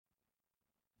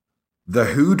The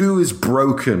hoodoo is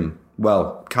broken.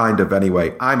 Well, kind of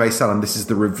anyway. I'm Asan and this is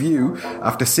the review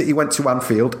after City went to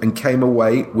Anfield and came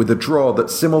away with a draw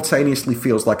that simultaneously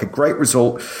feels like a great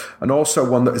result and also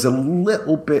one that is a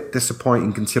little bit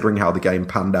disappointing considering how the game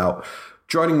panned out.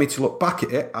 Joining me to look back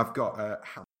at it, I've got...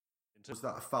 was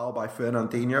that a foul by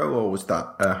Fernandinho or was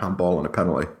that a handball and a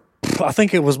penalty? I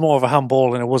think it was more of a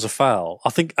handball than it was a foul.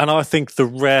 I think the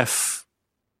ref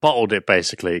bottled it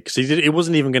basically because he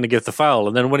wasn't even going to give the foul,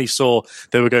 and then when he saw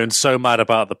they were going so mad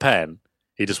about the pen,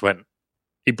 he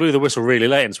blew the whistle really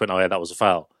late and just went, "Oh yeah, that was a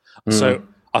foul." So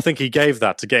I think he gave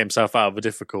that to get himself out of a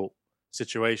difficult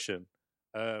situation.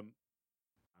 I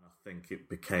think it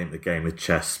became the game of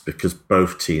chess because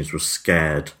both teams were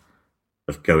scared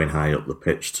of going high up the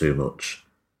pitch too much.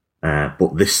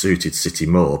 But this suited City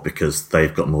more because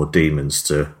they've got more demons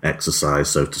to exercise,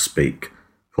 so to speak,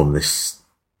 from this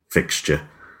fixture.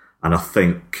 And I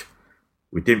think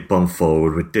we didn't bomb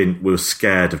forward. We were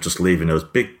scared of just leaving those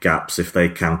big gaps if they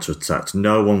counter-attacked.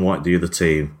 No one wanted the other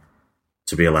team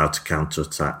to be allowed to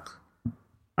counter-attack.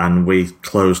 And we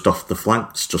closed off the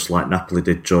flanks just like Napoli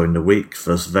did during the week.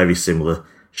 For a very similar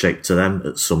shape to them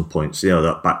at some points.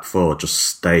 That back four just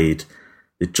stayed.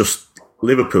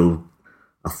 Liverpool,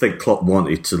 I think Klopp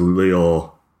wanted to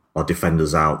lure our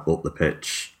defenders out up the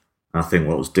pitch. And I think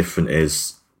what was different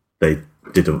is they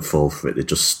didn't fall for it. They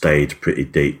just stayed pretty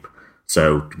deep.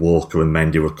 So Walker and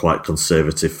Mendy were quite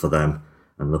conservative for them.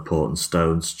 And Laporte and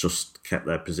Stones just kept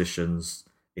their positions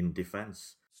in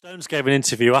defence. Stones gave an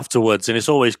interview afterwards, and it's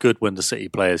always good when the City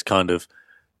players kind of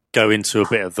go into a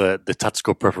bit of the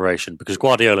tactical preparation because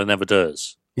Guardiola never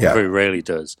does. Yeah. Very rarely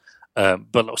does.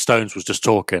 But Stones was just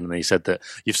talking and he said that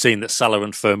you've seen that Salah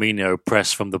and Firmino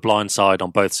press from the blind side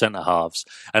on both centre-halves.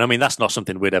 And I mean, that's not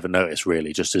something we'd ever notice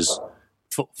really, just as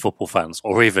football fans,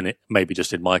 or even maybe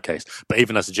just in my case. But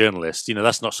even as a journalist,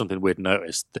 that's not something we'd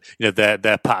notice.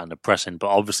 Their pattern of pressing, but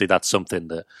obviously that's something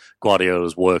that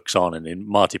Guardiola's works on. And in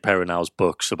Marty Perrinau's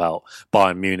books about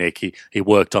Bayern Munich, he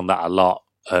worked on that a lot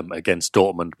against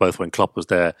Dortmund, both when Klopp was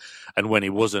there and when he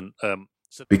wasn't.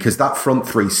 Because that front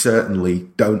three certainly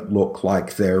don't look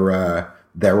like they're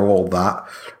all that.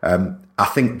 I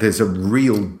think there's a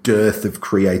real dearth of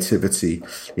creativity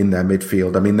in their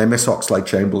midfield. I mean, they miss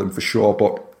Oxlade-Chamberlain for sure,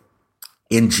 but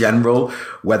in general,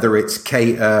 whether it's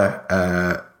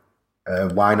Keita,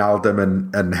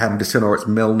 Wijnaldum and Henderson, or it's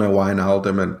Milner,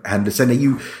 Wijnaldum and Henderson,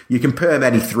 you can perm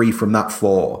any three from that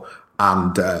four,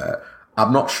 and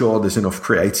I'm not sure there's enough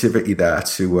creativity there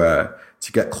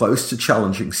to get close to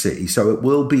challenging City. So it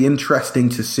will be interesting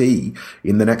to see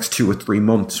in the next 2 or 3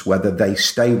 months whether they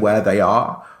stay where they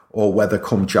are or whether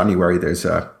come January there's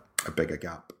a bigger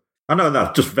gap. I know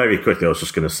that. Just very quickly, I was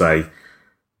just going to say,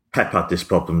 Pep had this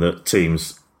problem that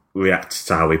teams reacted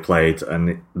to how he played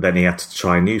and then he had to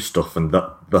try new stuff. And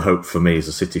the hope for me as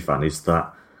a City fan is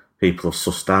that people have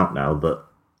sussed out now that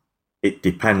it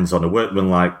depends on a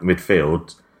workman-like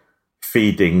midfield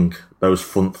feeding those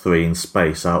front three in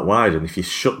space out wide. And if you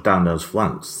shut down those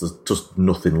flanks, there's just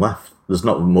nothing left. There's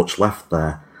not much left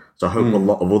there. So I hope a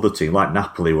lot of other teams, like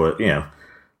Napoli,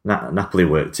 Napoli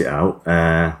worked it out.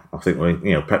 I think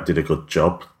Pep did a good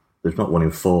job. They've not won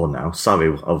in 4 now.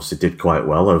 Sarri obviously did quite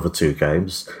well over 2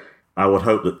 games. I would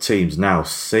hope that teams now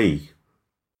see,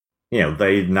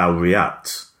 they now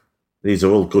react. These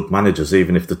are all good managers,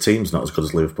 even if the team's not as good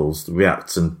as Liverpool's,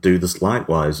 react and do this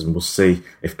likewise. And we'll see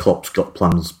if Klopp's got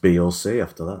plans B or C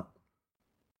after that.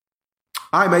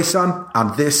 I'm Asan,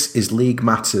 and this is League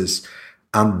Matters.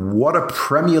 And what a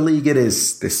Premier League it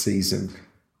is this season.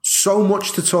 So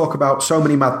much to talk about, so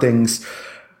many mad things.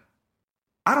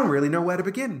 I don't really know where to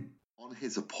begin. On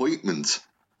his appointment,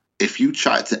 if you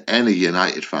chat to any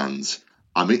United fans,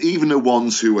 I mean, even the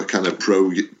ones who were kind of pro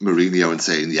Mourinho and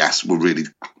saying, yes, we're really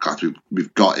glad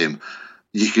we've got him,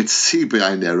 you could see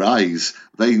behind their eyes,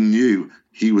 they knew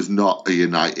he was not a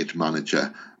United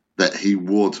manager, that he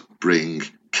would bring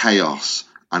chaos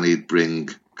and he'd bring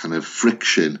kind of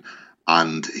friction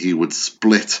and he would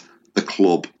split the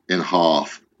club in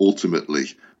half. Ultimately,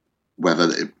 whether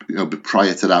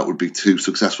prior to that would be 2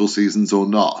 successful seasons or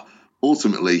not,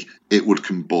 ultimately it would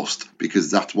combust because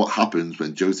that's what happens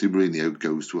when Jose Mourinho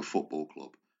goes to a football club.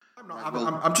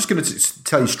 I'm just going to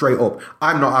tell you straight up,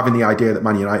 I'm not having the idea that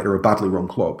Man United are a badly run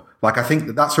club. Like, I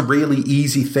think that's a really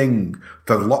easy thing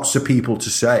for lots of people to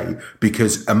say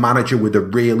because a manager with a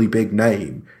really big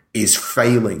name is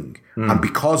failing. And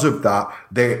because of that,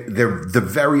 they're the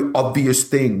very obvious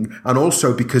thing. And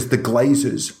also because the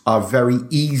Glazers are very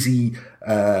easy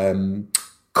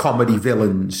comedy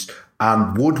villains.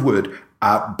 And Woodward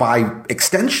by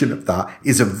extension of that,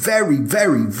 is a very,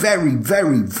 very, very,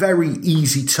 very, very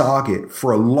easy target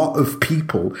for a lot of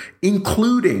people,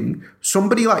 including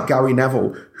somebody like Gary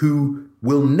Neville, who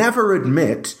will never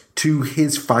admit to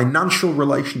his financial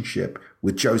relationship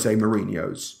with Jose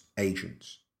Mourinho's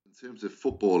agents. In terms of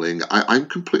footballing, I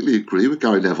completely agree with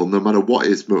Gary Neville, no matter what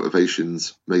his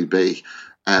motivations may be.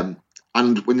 And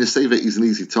when you say that he's an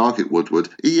easy target, Woodward,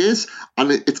 he is.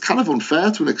 And it's kind of unfair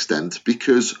to an extent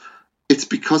because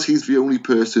he's the only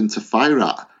person to fire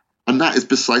at. And that is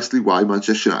precisely why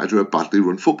Manchester United are a badly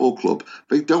run football club.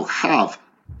 They don't have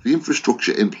the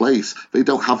infrastructure in place. They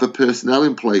don't have the personnel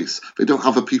in place. They don't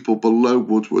have the people below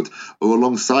Woodward or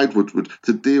alongside Woodward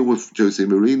to deal with Jose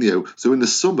Mourinho. So in the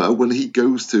summer, when he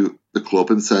goes to the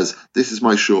club and says, this is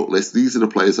my shortlist, these are the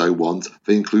players I want,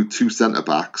 they include 2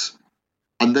 centre-backs,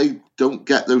 and they don't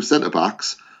get those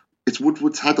centre-backs, it's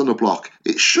Woodward's head on the block.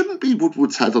 It shouldn't be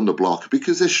Woodward's head on the block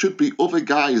because there should be other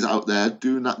guys out there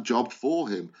doing that job for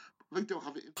him. They don't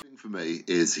have it. The thing for me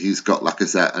is he's got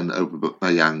Lacazette and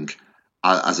Aubameyang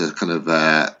as a kind of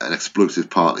an explosive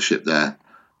partnership there.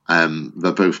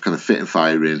 They're both kind of fit and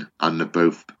firing, and they're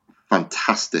both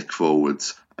fantastic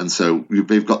forwards. And so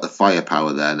they've got the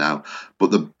firepower there now.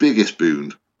 But the biggest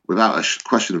boon, without a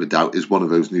question of a doubt, is one of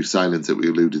those new signings that we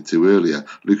alluded to earlier,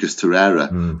 Lucas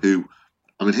Torreira, who,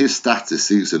 I mean, his stats this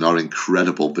season are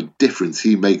incredible. The difference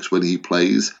he makes when he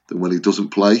plays than when he doesn't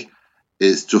play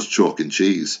is just chalk and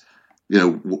cheese. You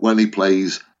know, when he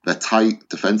plays, they're tight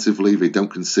defensively, they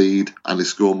don't concede, and they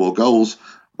score more goals.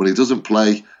 When he doesn't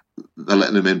play, they're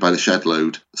letting him in by the shed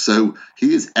load. So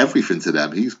he is everything to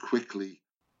them. He's quickly...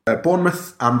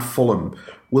 Bournemouth and Fulham.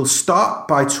 We'll start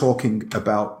by talking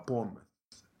about Bournemouth.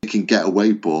 They can get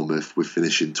away, Bournemouth, with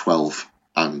finishing 12,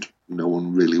 and no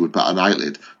one really would bat an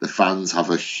eyelid. The fans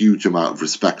have a huge amount of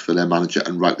respect for their manager,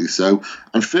 and rightly so.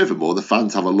 And furthermore, the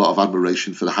fans have a lot of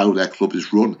admiration for how their club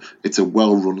is run. It's a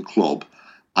well-run club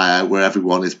where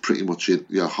everyone is pretty much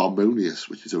harmonious,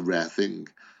 which is a rare thing.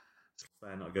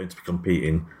 They're not going to be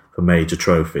competing for major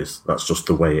trophies. That's just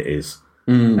the way it is.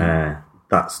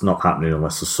 That's not happening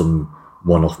unless there's some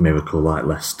one-off miracle like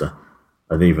Leicester.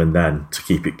 And even then, to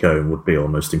keep it going would be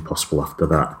almost impossible after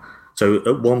that. So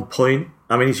at one point,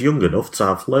 I mean, he's young enough to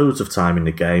have loads of time in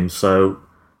the game, so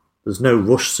there's no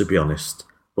rush, to be honest.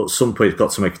 But at some point, he's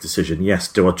got to make a decision.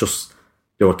 Yes, do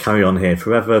I carry on here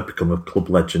forever, become a club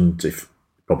legend, if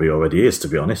probably already is, to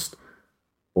be honest?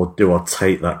 Or do I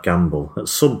take that gamble? At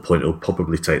some point, he'll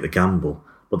probably take the gamble.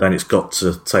 But then it's got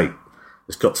to take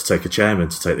a chairman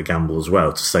to take the gamble as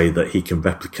well, to say that he can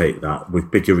replicate that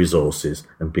with bigger resources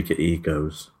and bigger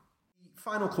egos. The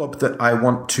final club that I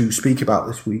want to speak about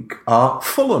this week are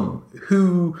Fulham,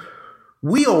 who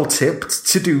we all tipped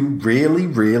to do really,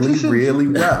 really, really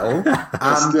well.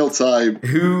 And still time.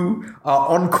 Who are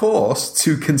on course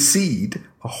to concede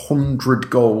 100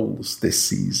 goals this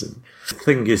season. The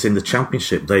thing is, in the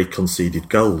Championship, they conceded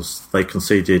goals. They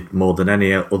conceded more than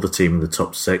any other team in the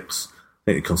top 6. I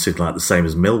think they conceded like the same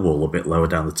as Millwall, a bit lower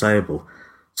down the table.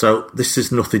 So this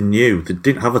is nothing new. They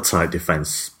didn't have a tight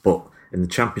defence, but in the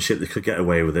Championship they could get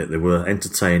away with it. They were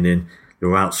entertaining, they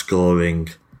were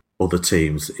outscoring other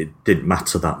teams. It didn't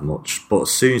matter that much. But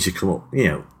as soon as you come up,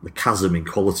 the chasm in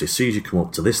quality, as soon as you come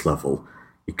up to this level,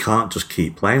 you can't just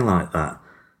keep playing like that.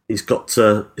 He's got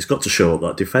to show up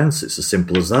that defence. It's as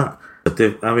simple as that.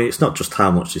 I mean, it's not just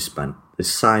how much they spent. They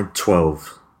signed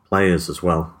 12 players as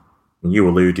well. And you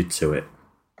alluded to it.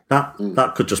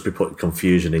 That could just be putting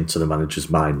confusion into the manager's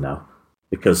mind now.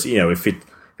 Because, if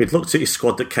he'd looked at his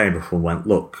squad that came up and went,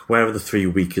 look, where are the 3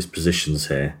 weakest positions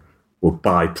here? We'll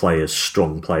buy players,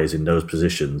 strong players in those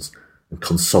positions and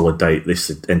consolidate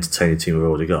this entertaining team we've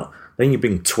already got. Then you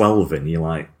bring 12 in, you're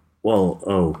like,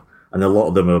 and a lot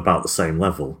of them are about the same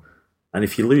level. And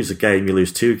if you lose a game, you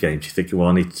lose 2 games, you think,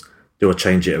 well, do I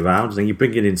change it around? And then you're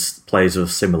bringing in players of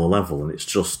a similar level, and it's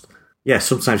just... Yeah,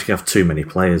 sometimes you can have too many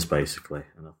players, basically.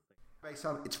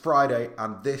 It's Friday,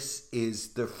 and this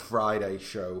is the Friday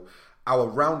show, our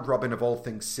round robin of all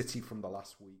things City from the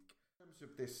last week. In terms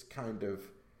of this kind of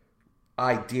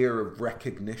idea of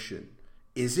recognition,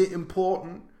 is it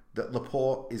important that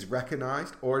Laporte is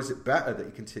recognised, or is it better that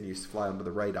he continues to fly under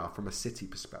the radar from a City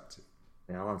perspective?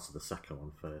 Yeah, I'll answer the second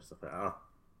one first. I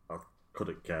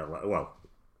couldn't care less. Well,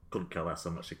 couldn't care less.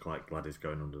 I'm actually quite glad he's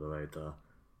going under the radar.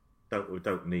 We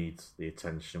don't need the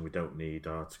attention. We don't need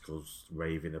articles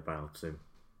raving about him.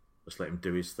 Just let him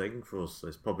do his thing for us.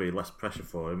 There's probably less pressure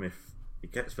for him if he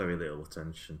gets very little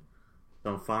attention. So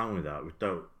I'm fine with that. We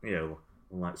don't,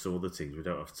 unlike some other teams, we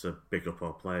don't have to big up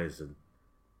our players and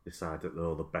decide that they're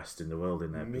all the best in the world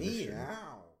in their position.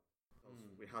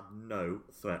 We had no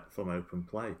threat from open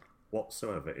play.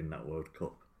 whatsoever in that World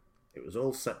Cup. It was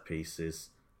all set pieces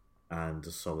and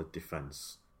a solid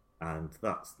defence. And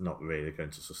that's not really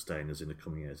going to sustain us in the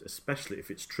coming years, especially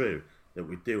if it's true that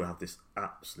we do have this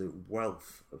absolute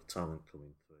wealth of talent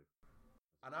coming through.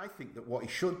 And I think that what he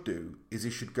should do is he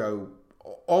should go,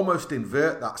 almost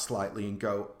invert that slightly and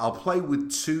go, I'll play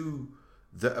with two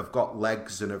that have got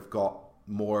legs and have got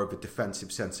more of a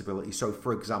defensive sensibility. So,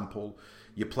 for example,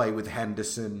 you play with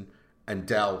Henderson and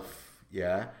Delph,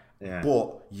 yeah?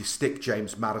 But you stick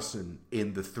James Maddison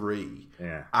in the three,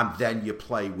 and then you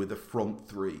play with a front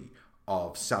three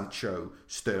of Sancho,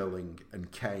 Sterling,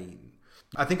 and Kane.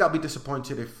 I think I'll be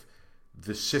disappointed if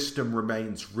the system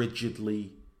remains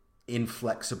rigidly,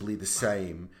 inflexibly the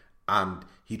same, and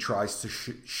he tries to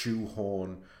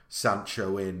shoehorn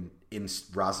Sancho in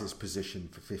Raz's position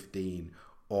for 15,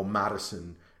 or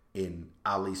Maddison in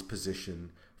Ali's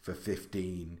position for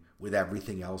 15, with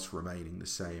everything else remaining the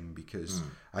same, because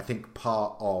I think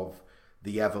part of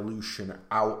the evolution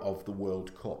out of the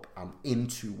World Cup and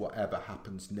into whatever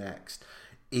happens next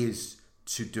is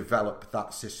to develop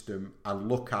that system and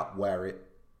look at where it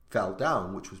fell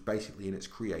down, which was basically in its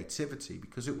creativity,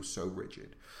 because it was so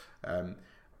rigid,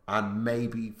 and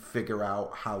maybe figure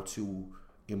out how to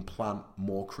implant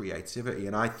more creativity.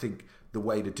 And I think the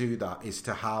way to do that is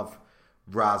to have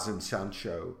Raz and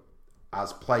Sancho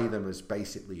play them as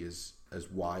basically as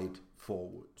wide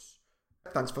forwards.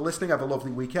 Thanks for listening. Have a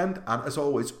lovely weekend. And as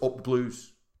always, up the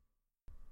Blues.